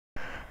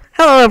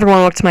Hello everyone,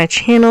 welcome to my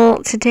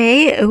channel.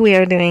 Today we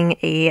are doing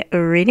a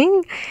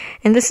reading,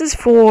 and this is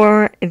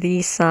for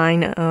the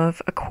sign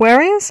of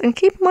Aquarius. And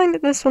keep in mind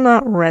that this will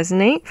not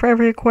resonate for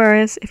every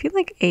Aquarius. If you'd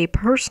like a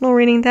personal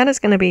reading, that is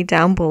going to be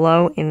down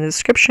below in the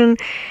description,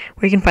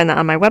 where you can find that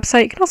on my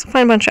website. You can also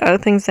find a bunch of other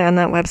things there on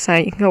that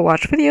website. You can go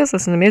watch videos,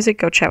 listen to music,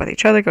 go chat with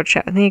each other, go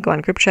chat with me, go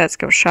on group chats,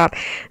 go shop.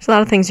 There's a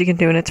lot of things you can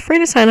do, and it's free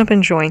to sign up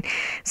and join.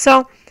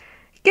 So,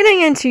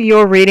 getting into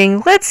your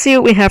reading, let's see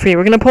what we have for you.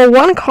 We're going to pull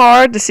one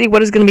card to see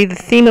what is going to be the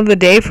theme of the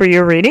day for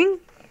your reading.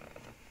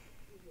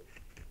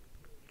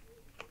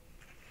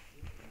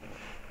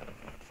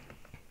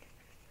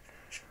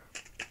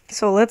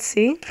 So let's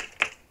see.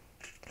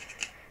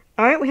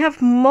 Alright, we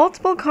have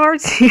multiple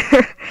cards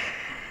here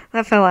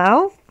that fell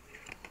out.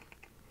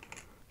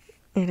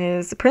 It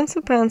is the Prince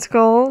of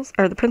Pentacles,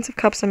 or the Prince of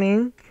Cups, I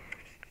mean.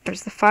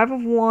 There's the Five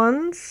of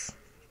Wands.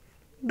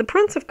 The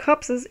Prince of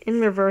Cups is in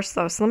reverse,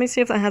 though, so let me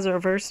see if that has a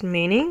reverse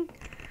meaning.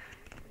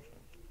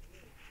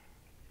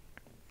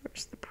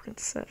 Where's the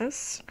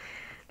Princess?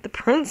 The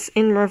Prince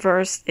in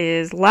reverse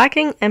is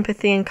lacking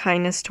empathy and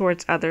kindness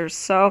towards others.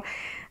 So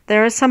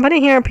there is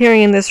somebody here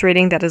appearing in this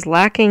reading that is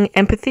lacking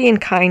empathy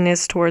and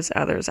kindness towards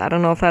others. I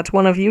don't know if that's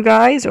one of you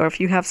guys, or if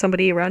you have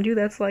somebody around you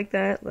that's like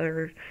that,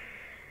 or...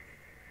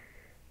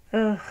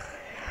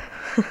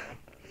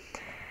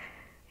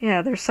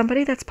 Yeah, there's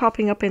somebody that's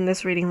popping up in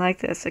this reading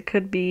like this. It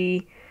could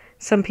be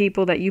some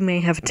people that you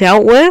may have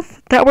dealt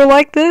with that were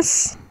like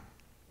this.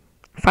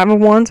 Five of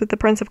Wands with the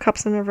Prince of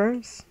Cups in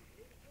reverse.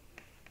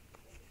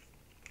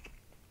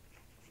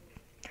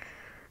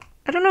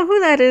 I don't know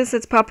who that is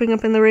that's popping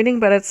up in the reading,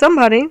 but it's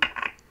somebody.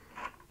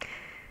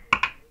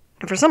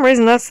 And for some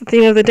reason, that's the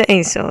theme of the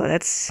day, so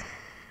that's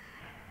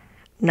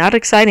not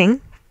exciting.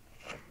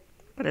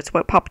 But it's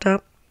what popped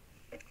up.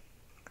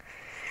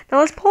 Now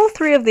let's pull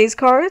 3 of these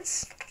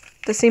cards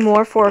to see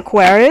more for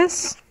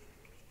Aquarius.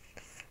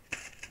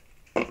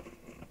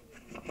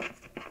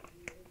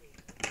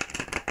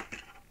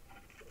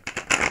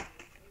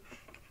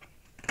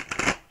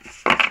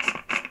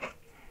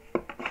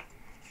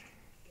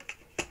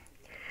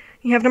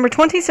 You have number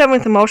 27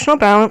 with emotional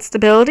balance,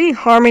 stability,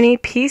 harmony,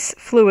 peace,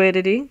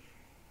 fluidity.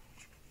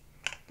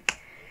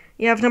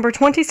 You have number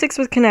 26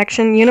 with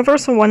connection,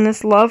 universal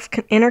oneness, love,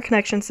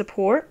 interconnection,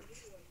 support.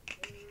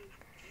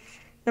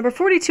 Number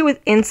 42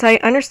 with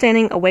insight,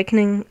 understanding,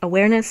 awakening,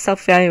 awareness,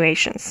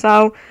 self-evaluation.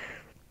 So,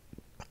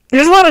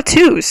 there's a lot of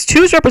 2s.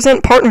 2s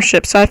represent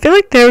partnerships. So I feel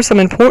like there are some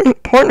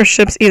important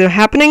partnerships either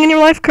happening in your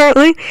life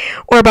currently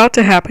or about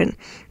to happen.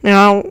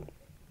 Now,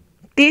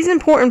 these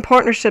important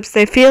partnerships,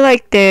 they feel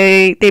like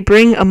they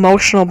bring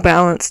emotional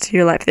balance to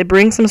your life. They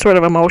bring some sort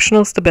of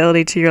emotional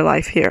stability to your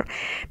life here.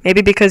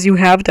 Maybe because you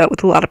have dealt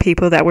with a lot of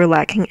people that were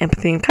lacking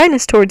empathy and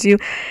kindness towards you,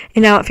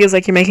 and now it feels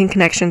like you're making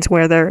connections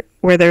where there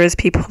is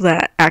people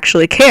that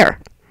actually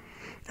care.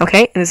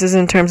 Okay? And this is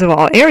in terms of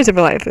all areas of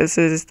your life. This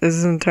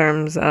is in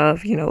terms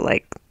of,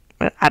 like,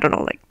 I don't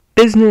know, like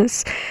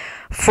business,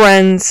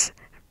 friends,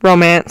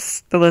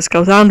 romance, the list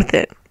goes on with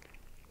it.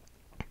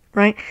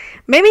 Right?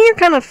 Maybe you're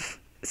kind of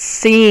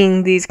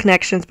seeing these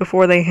connections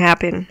before they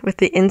happen. With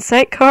the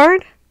insight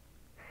card,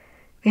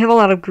 we have a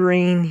lot of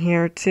green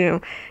here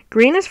too.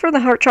 Green is for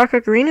the heart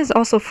chakra. Green is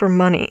also for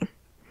money.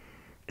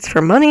 It's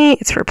for money,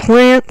 it's for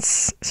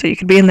plants, so you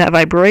could be in that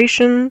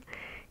vibration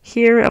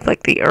here of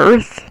like the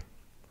earth.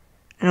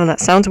 I know that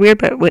sounds weird,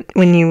 but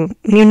when you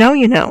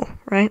know,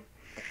 right?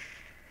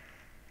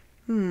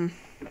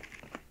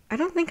 I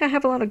don't think I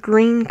have a lot of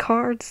green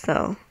cards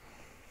though.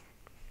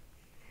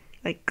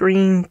 Like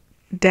green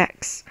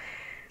decks.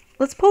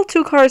 Let's pull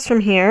 2 cards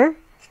from here.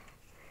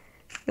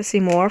 Let's see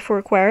more for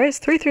Aquarius.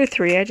 3 through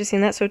 3. I just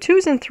seen that. So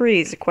 2s and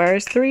 3s.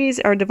 Aquarius 3s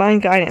are divine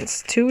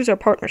guidance. 2s are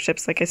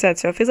partnerships, like I said.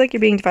 So it feels like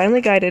you're being divinely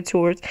guided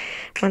towards,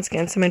 once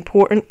again, some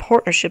important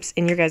partnerships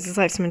in your guys'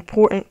 life. Some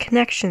important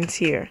connections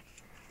here.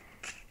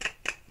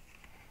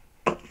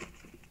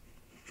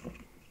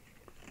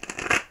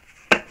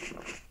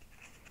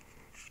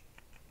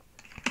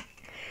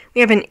 We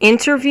have an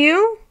interview.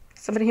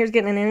 Somebody here's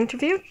getting an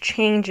interview.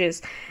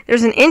 Changes.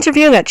 There's an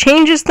interview that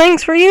changes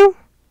things for you.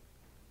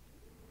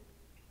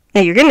 Now,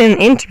 you're getting an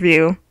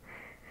interview.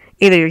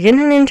 Either you're getting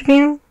an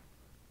interview,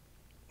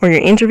 or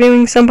you're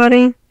interviewing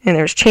somebody, and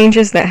there's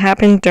changes that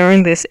happen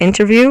during this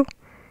interview.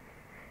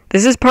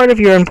 This is part of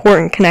your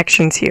important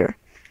connections here.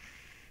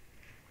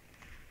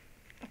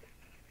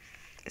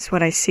 That's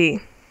what I see.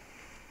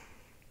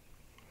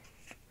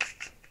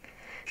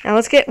 Now,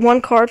 let's get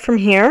one card from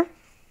here.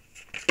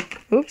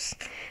 Oops.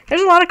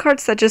 There's a lot of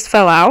cards that just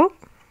fell out.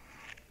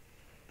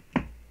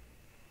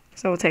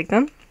 So we'll take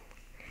them.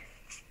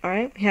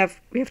 Alright, we have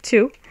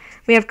 2.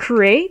 We have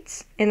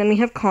create, and then we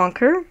have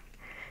conquer.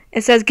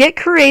 It says, get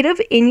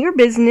creative in your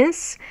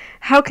business.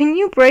 How can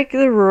you break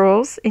the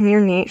rules in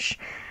your niche?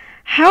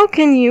 How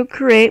can you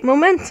create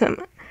momentum?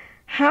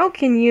 How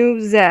can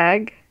you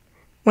zag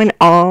when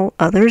all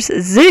others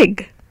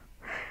zig?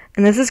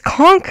 And this is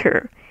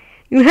conquer.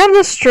 You have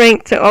the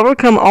strength to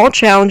overcome all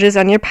challenges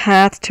on your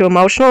path to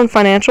emotional and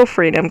financial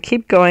freedom.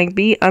 Keep going.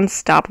 Be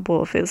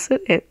unstoppable.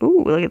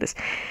 Ooh, look at this.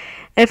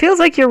 It feels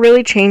like you're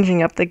really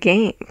changing up the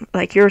game.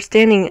 Like you're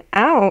standing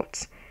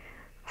out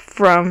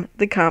from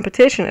the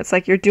competition. It's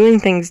like you're doing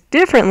things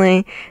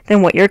differently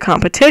than what your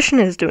competition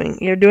is doing.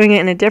 You're doing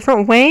it in a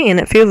different way, and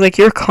it feels like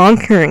you're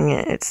conquering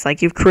it. It's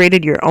like you've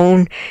created your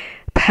own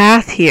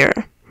path here.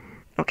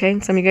 Okay,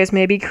 some of you guys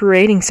may be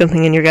creating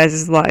something in your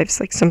guys' lives,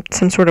 like some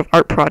sort of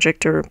art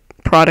project or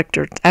product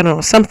or I don't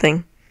know,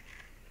 something.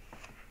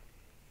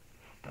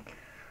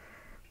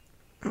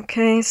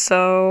 Okay,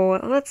 so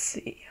let's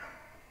see.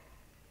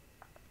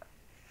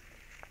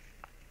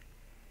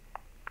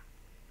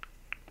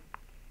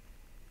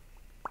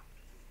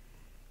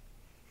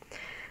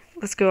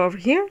 Let's go over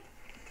here.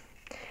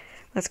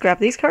 Let's grab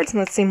these cards and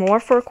let's see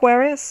more for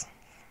Aquarius.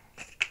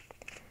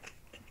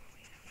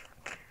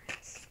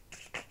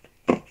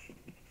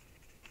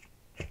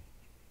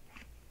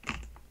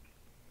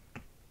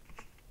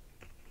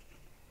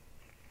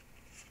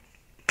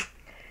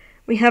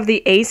 We have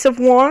the Ace of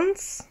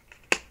Wands.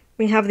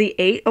 We have the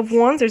 8 of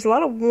Wands. There's a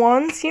lot of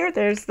wands here.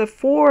 There's the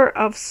 4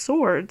 of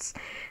Swords.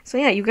 So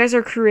yeah, you guys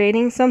are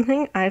creating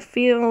something. I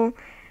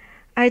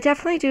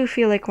definitely do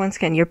feel like, once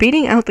again, you're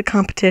beating out the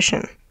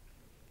competition.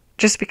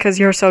 Just because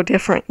you're so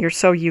different, you're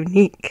so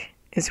unique,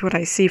 is what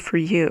I see for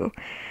you.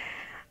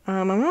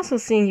 I'm also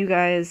seeing you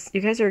guys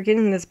are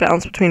getting this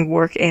balance between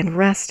work and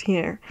rest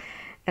here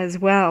as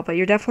well. But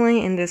you're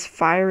definitely in this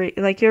fiery,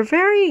 like I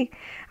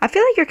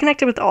feel like you're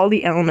connected with all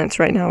the elements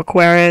right now,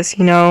 Aquarius,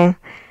 you know.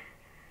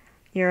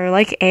 You're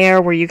like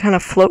air, where you kind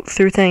of float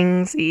through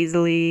things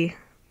easily.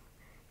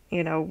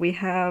 You know, we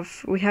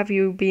have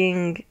you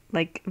being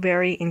like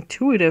very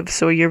intuitive,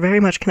 so you're very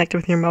much connected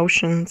with your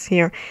emotions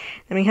here.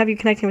 And we have you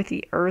connecting with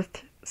the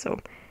earth, so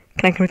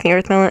connecting with the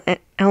earth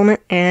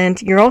element, and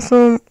you're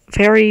also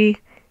very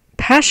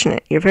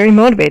passionate. You're very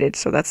motivated,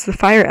 so that's the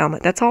fire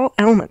element. That's all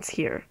elements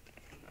here.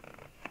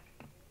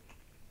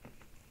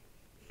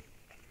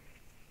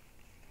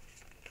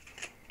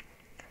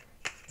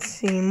 Let's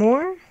see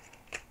more.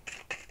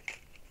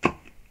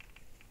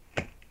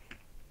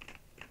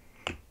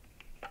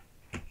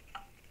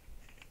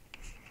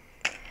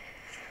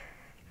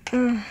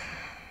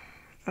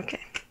 Okay.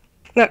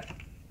 Look,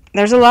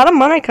 there's a lot of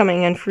money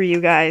coming in for you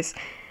guys.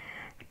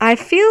 I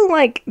feel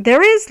like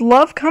there is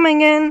love coming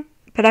in,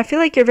 but I feel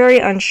like you're very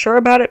unsure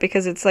about it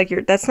because it's like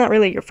that's not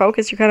really your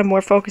focus. You're kind of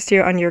more focused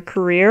here on your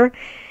career,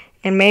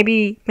 and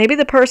maybe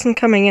the person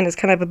coming in is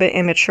kind of a bit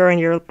immature, and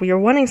you're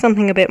wanting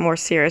something a bit more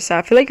serious. So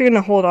I feel like you're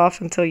going to hold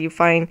off until you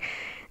find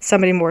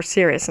somebody more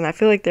serious, and I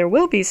feel like there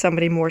will be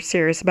somebody more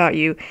serious about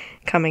you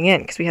coming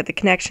in because we had the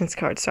connections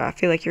card. So I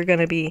feel like you're going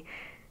to be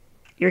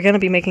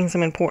making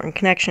some important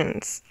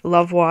connections,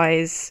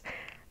 love-wise,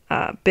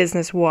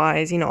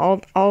 business-wise, you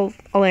know, all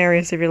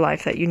areas of your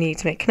life that you need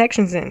to make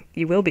connections in.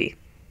 You will be.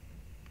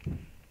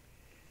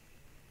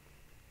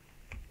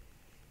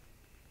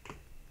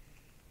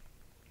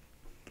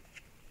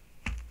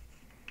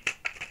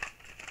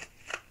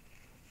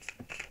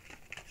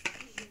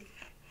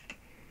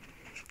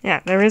 Yeah,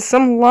 there is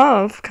some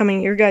love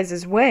coming your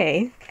guys'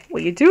 way.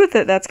 What you do with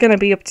it, that's going to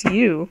be up to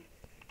you.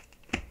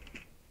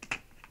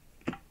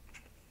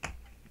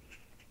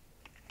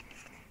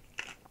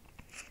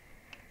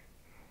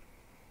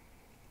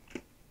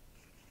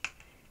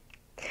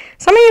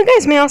 Some of you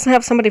guys may also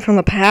have somebody from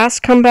the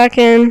past come back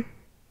in.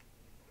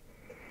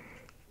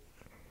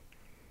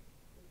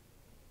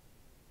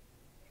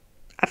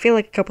 I feel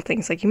like a couple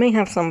things. Like you may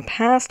have some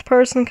past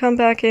person come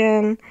back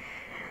in.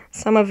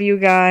 Some of you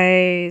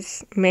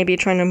guys may be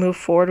trying to move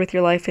forward with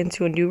your life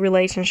into a new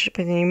relationship,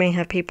 and you may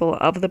have people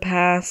of the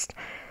past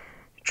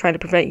trying to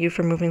prevent you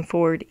from moving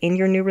forward in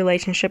your new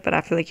relationship, but I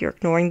feel like you're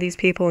ignoring these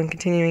people and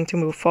continuing to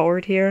move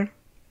forward here.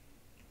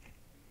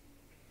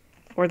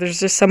 Or there's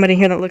just somebody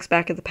here that looks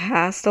back at the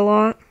past a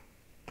lot.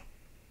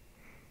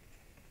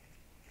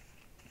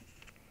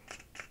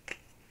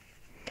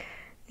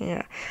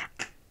 Yeah.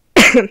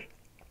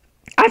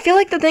 I feel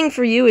like the thing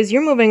for you is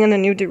you're moving in a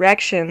new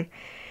direction,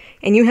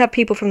 and you have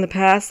people from the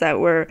past that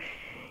were,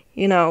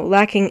 you know,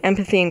 lacking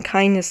empathy and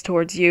kindness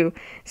towards you,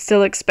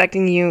 still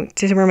expecting you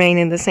to remain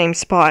in the same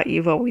spot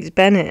you've always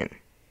been in.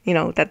 You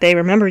know, that they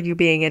remember you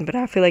being in, but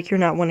I feel like you're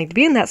not wanting to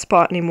be in that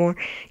spot anymore.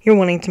 You're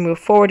wanting to move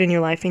forward in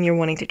your life, and you're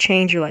wanting to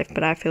change your life,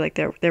 but I feel like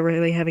they're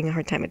really having a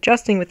hard time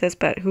adjusting with this,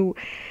 but who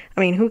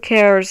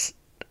cares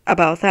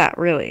about that,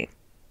 really?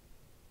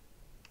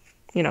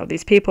 You know,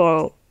 these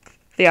people,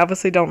 they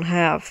obviously don't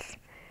have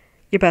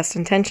your best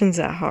intentions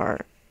at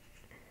heart,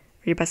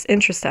 or your best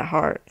interest at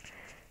heart.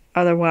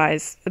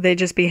 Otherwise, they'd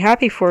just be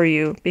happy for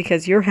you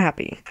because you're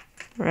happy,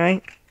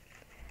 right?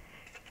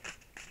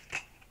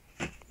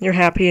 You're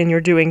happy and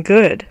you're doing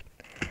good.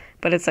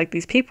 But it's like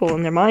these people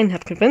in their mind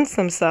have convinced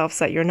themselves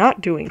that you're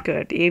not doing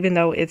good, even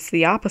though it's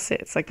the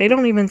opposite. It's like they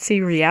don't even see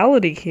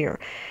reality here.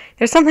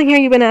 There's something here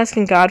you've been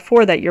asking God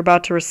for that you're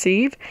about to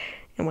receive.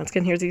 And once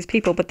again, here's these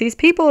people. But these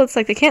people, it's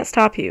like they can't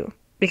stop you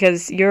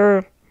because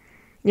you're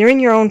in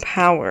your own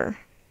power,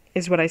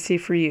 is what I see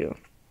for you.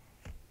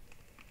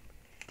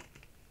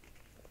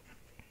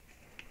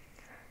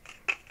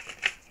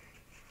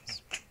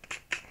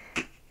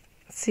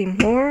 Let's see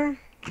more.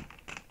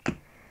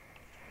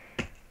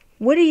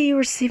 What are you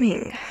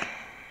receiving?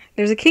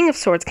 There's a King of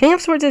Swords. King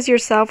of Swords is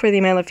yourself, whether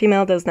you're male or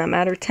female, does not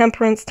matter.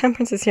 Temperance.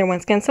 Temperance is here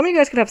once again. Some of you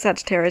guys could have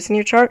Sagittarius in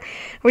your chart,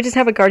 or just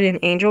have a guardian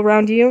angel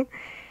around you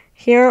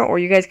here, or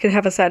you guys could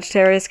have a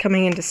Sagittarius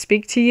coming in to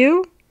speak to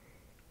you.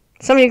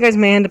 Some of you guys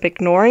may end up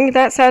ignoring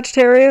that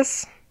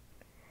Sagittarius.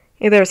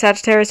 Either a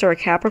Sagittarius or a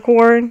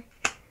Capricorn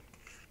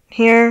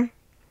here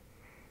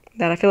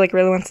that I feel like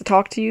really wants to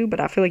talk to you, but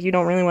I feel like you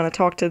don't really want to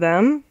talk to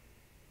them.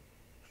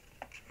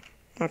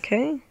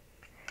 Okay.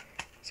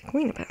 There's a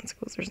Queen of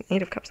Pentacles. There's an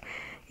Eight of Cups.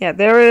 Yeah,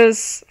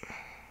 there's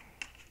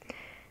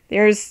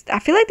I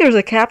feel like there's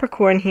a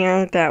Capricorn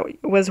here that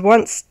was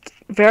once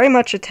very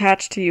much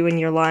attached to you in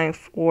your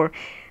life, or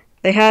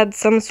they had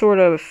some sort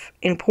of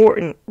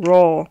important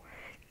role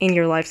in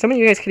your life. Some of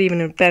you guys could even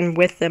have been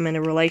with them in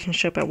a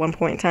relationship at one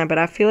point in time, but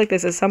I feel like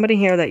this is somebody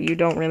here that you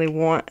don't really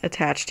want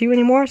attached to you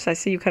anymore, so I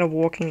see you kind of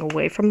walking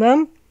away from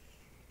them.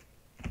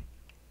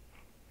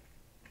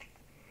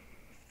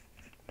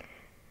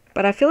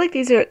 But I feel like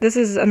this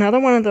is another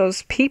one of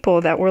those people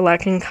that were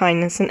lacking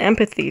kindness and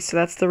empathy, so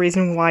that's the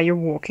reason why you're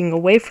walking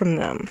away from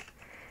them.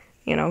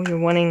 You know, you're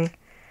wanting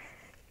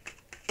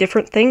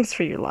different things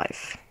for your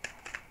life.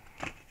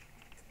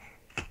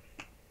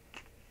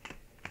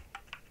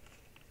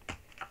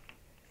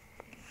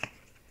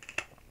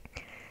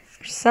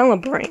 You're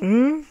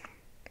celebrating.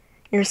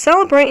 You're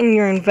celebrating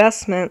your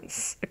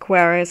investments,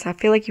 Aquarius. I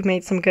feel like you've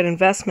made some good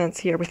investments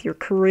here with your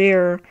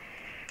career.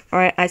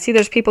 Alright, I see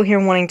there's people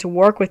here wanting to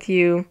work with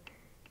you.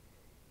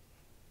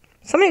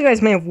 Some of you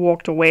guys may have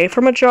walked away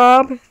from a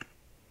job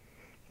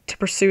to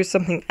pursue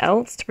something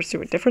else, to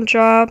pursue a different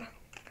job.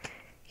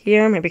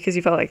 Here, maybe because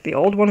you felt like the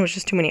old one was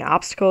just too many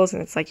obstacles,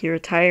 and it's like you're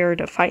tired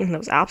of fighting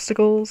those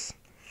obstacles.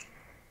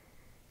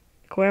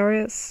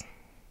 Aquarius.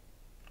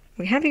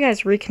 We have you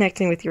guys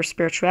reconnecting with your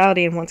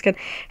spirituality, and once again,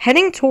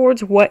 heading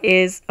towards what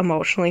is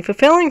emotionally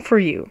fulfilling for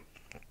you.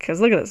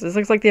 Because look at this. This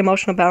looks like the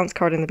emotional balance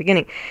card in the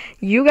beginning.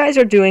 You guys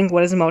are doing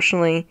what is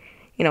emotionally,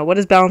 you know, what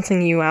is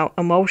balancing you out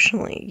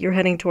emotionally. You're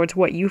heading towards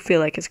what you feel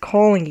like is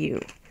calling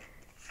you.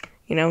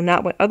 You know,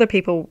 not what other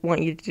people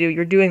want you to do.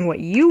 You're doing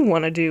what you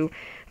want to do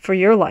for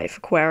your life,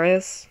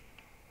 Aquarius.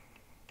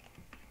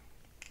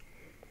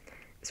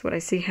 That's what I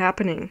see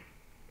happening.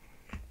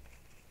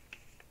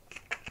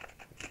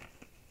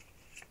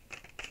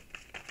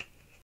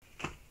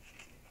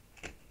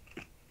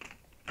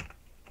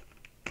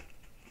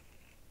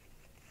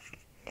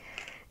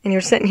 And you're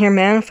sitting here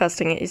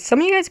manifesting it. Some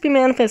of you guys be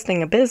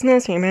manifesting a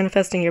business, or you're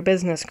manifesting your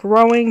business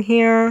growing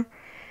here.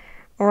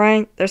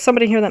 Alright? There's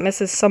somebody here that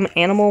misses some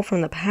animal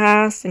from the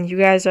past, and you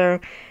guys are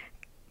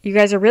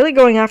really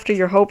going after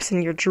your hopes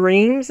and your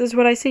dreams, is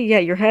what I see. Yeah,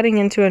 you're heading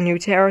into a new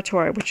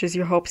territory, which is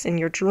your hopes and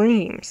your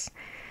dreams.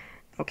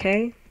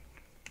 Okay?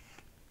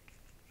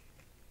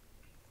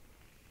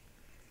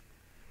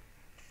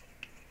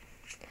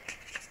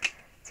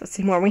 So let's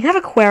see more. We have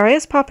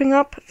Aquarius popping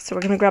up, so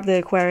we're going to grab the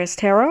Aquarius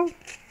Tarot.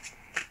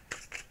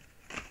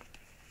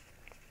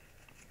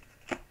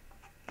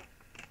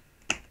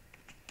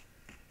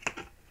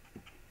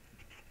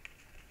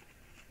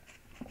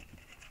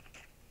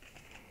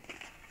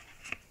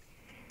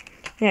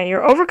 Yeah,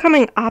 you're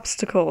overcoming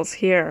obstacles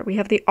here. We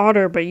have the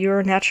Otter, but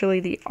you're naturally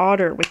the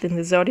Otter within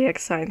the zodiac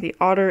sign. The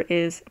Otter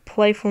is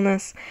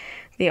playfulness.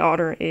 The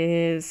Otter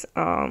is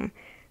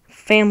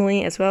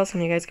family as well. Some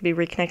of you guys could be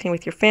reconnecting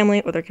with your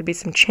family, or there could be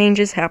some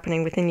changes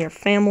happening within your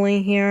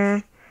family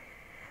here.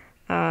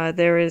 I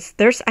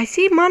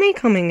see money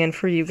coming in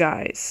for you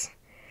guys.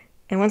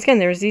 And once again,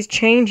 there's these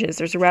changes.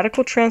 There's a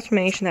radical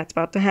transformation that's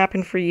about to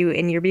happen for you,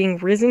 and you're being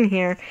risen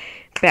here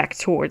back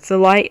towards the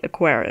light,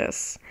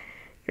 Aquarius.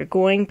 You're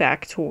going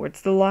back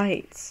towards the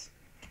lights.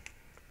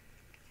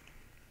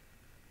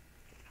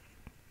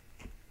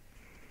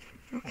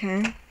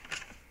 Okay.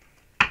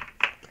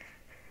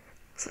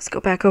 So let's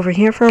go back over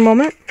here for a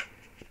moment.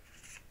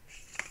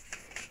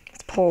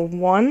 Let's pull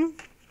one.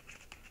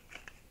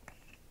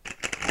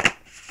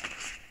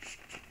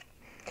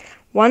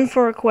 One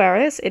for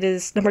Aquarius. It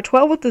is number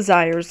 12 with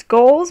desires,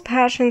 goals,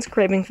 passions,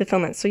 craving,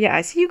 fulfillment. So yeah,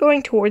 I see you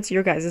going towards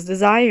your guys'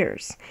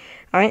 desires.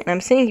 Alright, and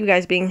I'm seeing you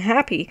guys being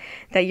happy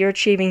that you're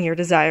achieving your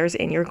desires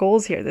and your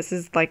goals here. This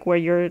is like where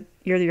you're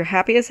your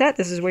happiest at.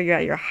 This is where you're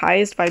at your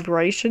highest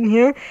vibration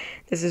here.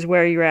 This is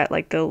where you're at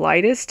like the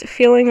lightest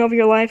feeling of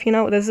your life, you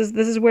know. This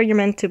is where you're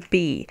meant to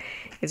be,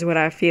 is what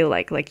I feel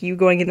like. Like you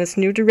going in this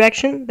new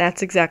direction,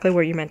 that's exactly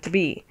where you're meant to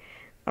be.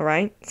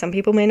 Alright? Some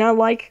people may not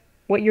like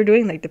what you're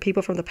doing, like the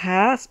people from the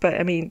past, but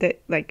I mean,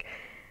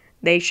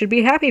 they should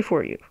be happy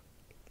for you.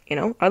 You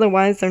know?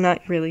 Otherwise, they're not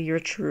really your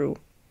true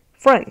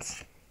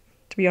friends,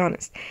 to be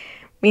honest.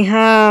 We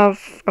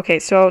have, okay,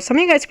 so some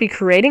of you guys could be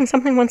creating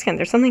something. Once again,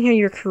 there's something here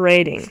you're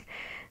creating,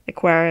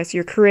 Aquarius.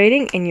 You're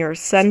creating and you're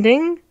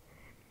sending.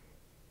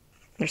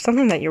 There's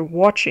something that you're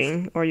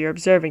watching or you're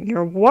observing.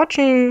 You're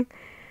watching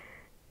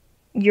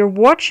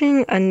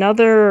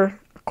another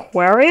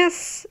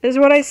Aquarius is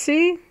what I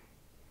see.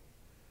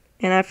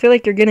 And I feel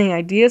like you're getting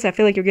ideas. I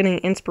feel like you're getting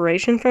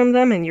inspiration from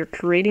them and you're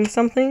creating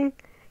something.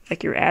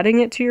 Like you're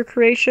adding it to your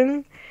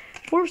creation.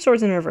 Four of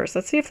Swords in reverse.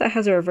 Let's see if that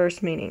has a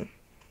reverse meaning.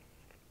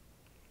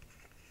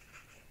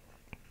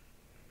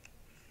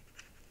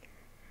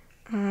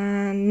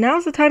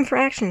 now's the time for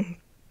action.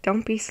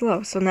 Don't be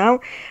slow. So now,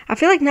 I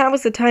feel like now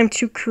is the time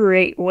to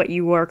create what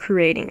you are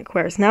creating,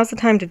 Aquarius. Now's the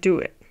time to do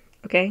it,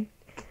 okay?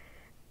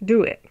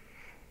 Do it.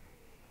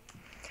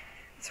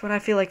 That's what I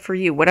feel like for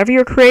you. Whatever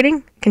you're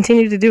creating,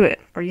 continue to do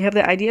it. Or you have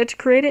the idea to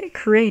create it,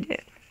 create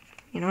it.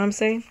 You know what I'm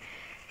saying?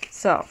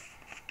 So,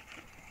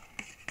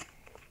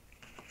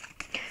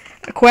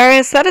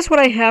 Aquarius, that is what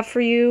I have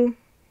for you.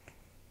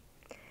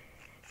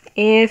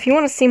 If you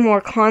want to see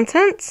more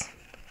content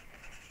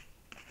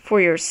for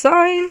your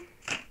sign,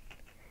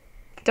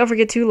 don't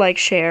forget to like,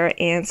 share,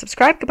 and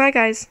subscribe. Goodbye,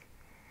 guys.